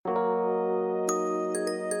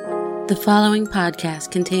The following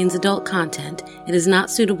podcast contains adult content. It is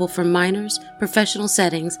not suitable for minors, professional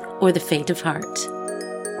settings, or the faint of heart.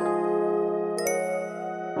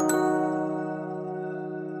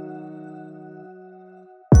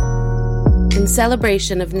 In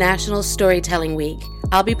celebration of National Storytelling Week,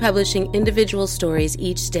 I'll be publishing individual stories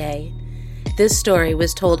each day. This story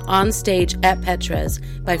was told on stage at Petra's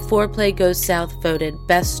by Foreplay Goes South voted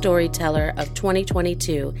Best Storyteller of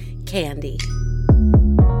 2022, Candy.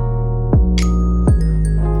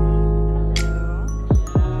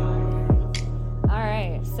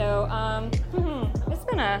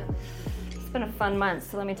 It's been a fun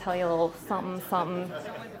month, so let me tell you a little something.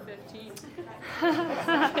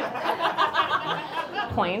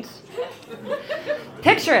 Point.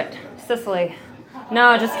 Picture it, Sicily.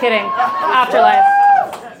 No, just kidding.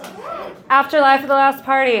 Afterlife of the last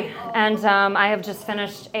party. And I have just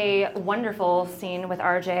finished a wonderful scene with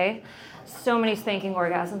RJ. So many spanking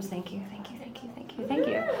orgasms. Thank you.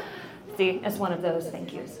 See, it's one of those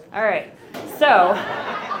thank yous. All right, so...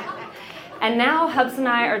 And now Hubs and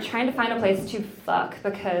I are trying to find a place to fuck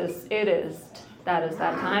because that is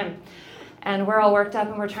that time. And we're all worked up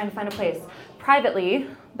and we're trying to find a place privately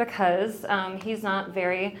because he's not the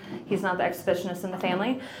exhibitionist in the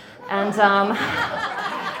family. And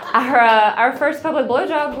our first public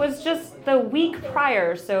blowjob was just the week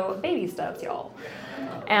prior, so baby steps, y'all.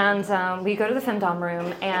 And we go to the femdom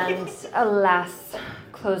room and alas,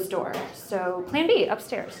 closed door. So plan B,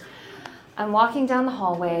 upstairs. I'm walking down the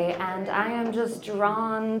hallway and I am just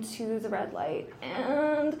drawn to the red light.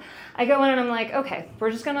 And I go in and I'm like, okay,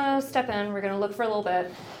 we're just gonna step in, we're gonna look for a little bit,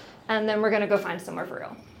 and then we're gonna go find somewhere for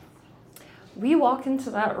real. We walk into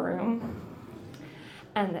that room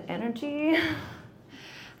and the energy,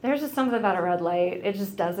 there's just something about a red light. It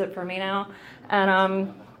just does it for me now.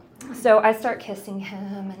 And so I start kissing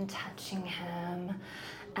him and touching him.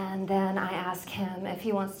 And then I ask him if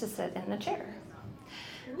he wants to sit in the chair.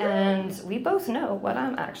 And we both know what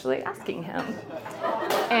I'm actually asking him.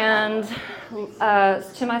 And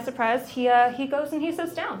to my surprise, he goes and he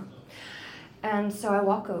sits down. And so I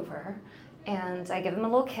walk over and I give him a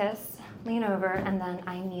little kiss, lean over, and then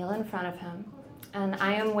I kneel in front of him. And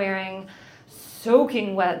I am wearing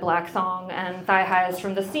soaking wet black thong and thigh highs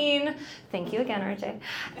from the scene. Thank you again, RJ.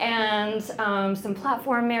 And some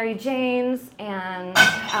platform Mary Janes and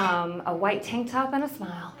a white tank top and a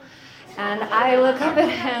smile. And I look up at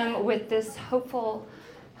him with this hopeful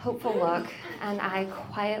look, and I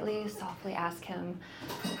quietly, softly ask him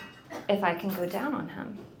if I can go down on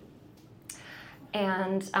him.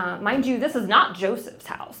 And mind you, this is not Joseph's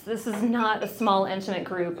house. This is not a small, intimate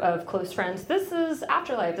group of close friends. This is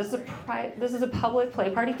Afterlife. This is a public play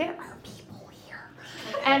party. There are people here,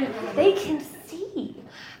 and they can see.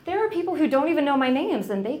 There are people who don't even know my names,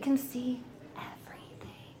 and they can see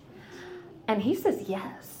everything. And he says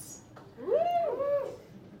yes.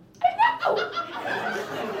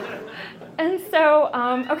 And so,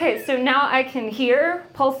 okay, so now I can hear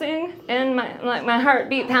pulsing in my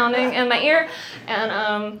heartbeat pounding in my ear, and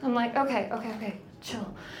I'm like, okay,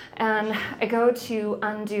 chill. And I go to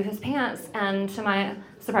undo his pants, and to my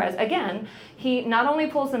surprise, again, he not only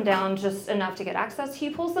pulls them down just enough to get access, he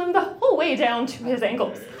pulls them the whole way down to his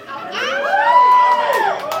ankles.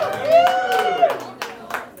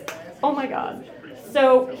 Oh my God.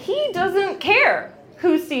 So he doesn't care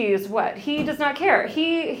who sees what. He does not care.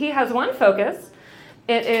 He has one focus.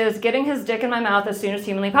 It is getting his dick in my mouth as soon as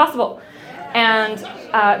humanly possible. And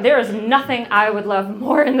there is nothing I would love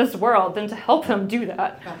more in this world than to help him do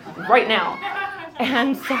that right now.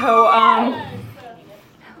 And sorry,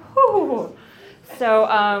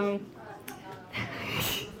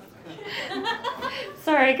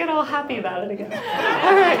 I get all happy about it again.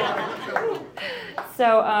 All right.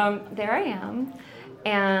 So there I am.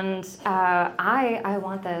 And I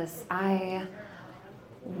want this. I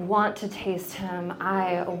want to taste him.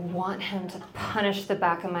 I want him to punish the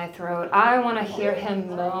back of my throat. I want to hear him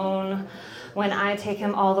moan when I take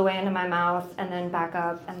him all the way into my mouth and then back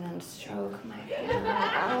up and then stroke my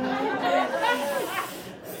hand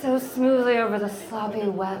so smoothly over the sloppy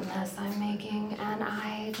wet mess I'm making. And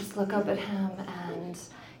I just look up at him and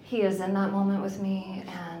he is in that moment with me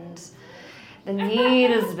and the need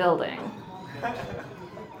is building.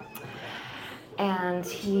 And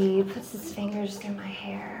he puts his fingers through my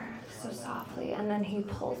hair so softly, and then he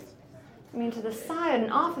pulls me to the side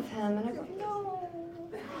and off of him, and I go, no.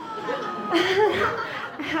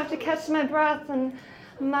 I have to catch my breath, and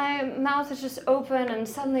my mouth is just open and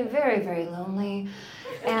suddenly very, very lonely.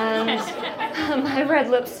 And my red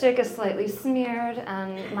lipstick is slightly smeared,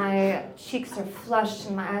 and my cheeks are flushed,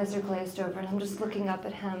 and my eyes are glazed over, and I'm just looking up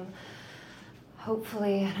at him,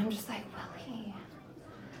 hopefully. And I'm just like, Willie.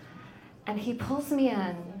 And he pulls me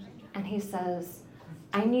in and he says,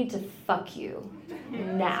 I need to fuck you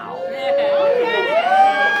now.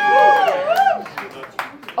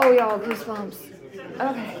 Oh, y'all, goosebumps.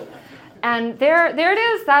 Okay. And there it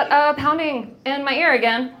is, that pounding in my ear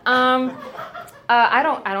again. I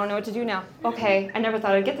don't know what to do now. Okay, I never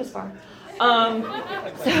thought I'd get this far.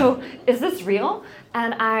 So, is this real?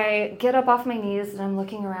 And I get up off my knees and I'm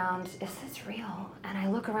looking around. Is this real? And I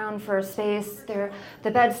look around for a space. The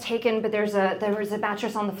bed's taken, but there was a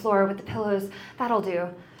mattress on the floor with the pillows. That'll do.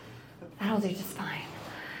 That'll do just fine.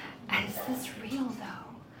 And is this real though?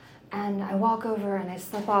 And I walk over and I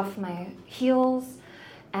slip off my heels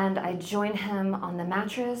and I join him on the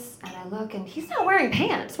mattress and I look and he's not wearing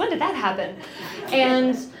pants. When did that happen?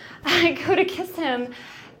 And I go to kiss him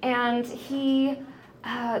and he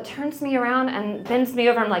turns me around and bends me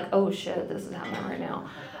over. I'm like, oh shit, this is happening right now.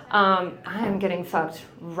 I am getting fucked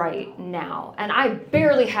right now. And I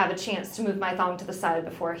barely have a chance to move my thong to the side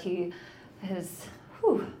before he is,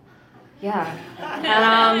 whew, yeah. And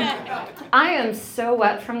I am so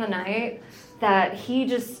wet from the night that he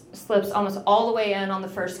just slips almost all the way in on the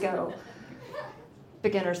first go.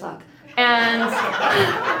 Beginner's luck. And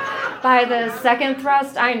by the second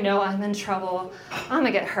thrust, I know I'm in trouble. I'm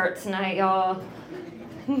gonna get hurt tonight, y'all.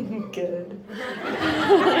 Good.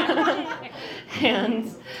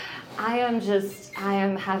 And I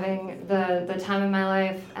am having the time of my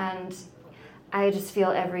life, and I just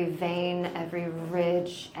feel every vein, every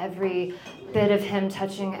ridge, every bit of him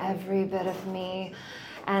touching every bit of me,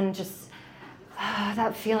 and just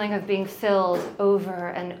that feeling of being filled over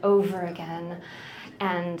and over again,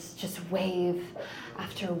 and just wave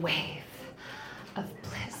after wave of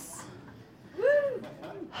bliss. Woo!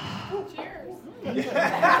 Cheers.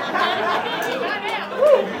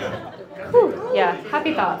 Yeah,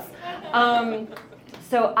 happy thoughts.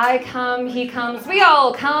 So I come, he comes, we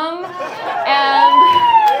all come, and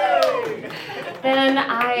then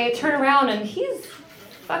I turn around and he's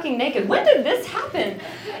fucking naked. When did this happen?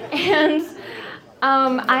 And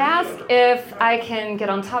I ask if I can get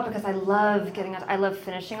on top because I love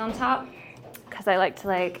finishing on top because I like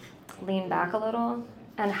to lean back a little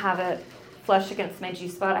and have it flush against my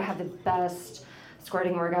G-spot. I have the best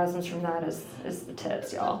squirting orgasms from that is the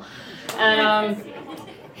tits, y'all. And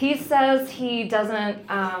he says he doesn't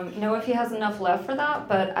know if he has enough left for that,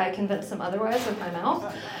 but I convince him otherwise with my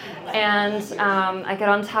mouth. And I get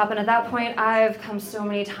on top, and at that point, I've come so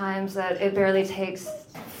many times that it barely takes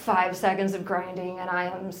 5 seconds of grinding, and I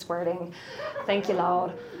am squirting. Thank you,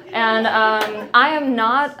 Lord. And I am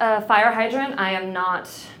not a fire hydrant. I am not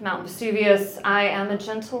Mount Vesuvius. I am a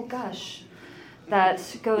gentle gush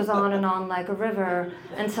that goes on and on like a river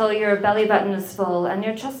until your belly button is full and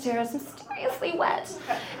your chest hair is mysteriously wet.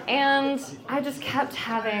 And I just kept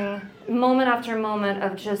having moment after moment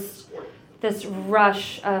of just this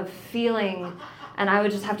rush of feeling, and I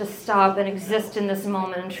would just have to stop and exist in this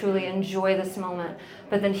moment and truly enjoy this moment.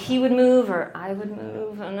 But then he would move or I would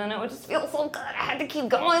move, and then it would just feel so good. I had to keep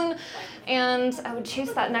going, and I would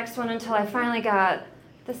chase that next one until I finally got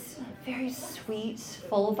this very sweet,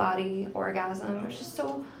 full body orgasm. It was just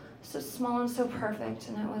so small and so perfect,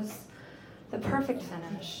 and it was the perfect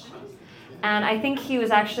finish. And I think he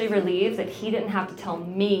was actually relieved that he didn't have to tell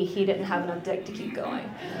me he didn't have enough dick to keep going.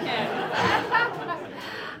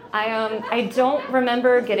 I don't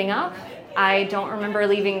remember getting up. I don't remember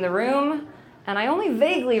leaving the room, and I only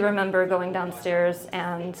vaguely remember going downstairs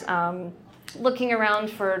and looking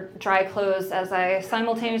around for dry clothes as I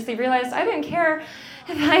simultaneously realized I didn't care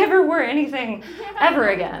if I ever wore anything ever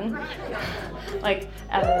again. Like,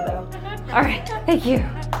 ever, though. All right, thank you.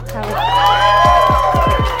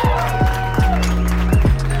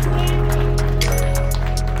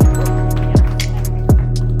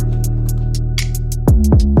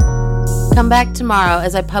 Come back tomorrow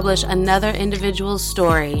as I publish another individual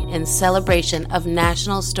story in celebration of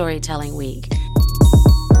National Storytelling Week.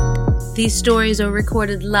 These stories are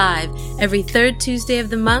recorded live every third Tuesday of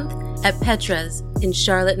the month at Petra's in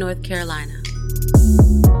Charlotte, North Carolina.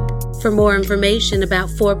 For more information about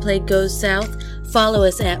Foreplay Goes South, follow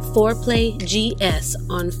us at ForePlayGS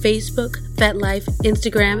on Facebook, FetLife,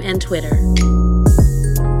 Instagram, and Twitter.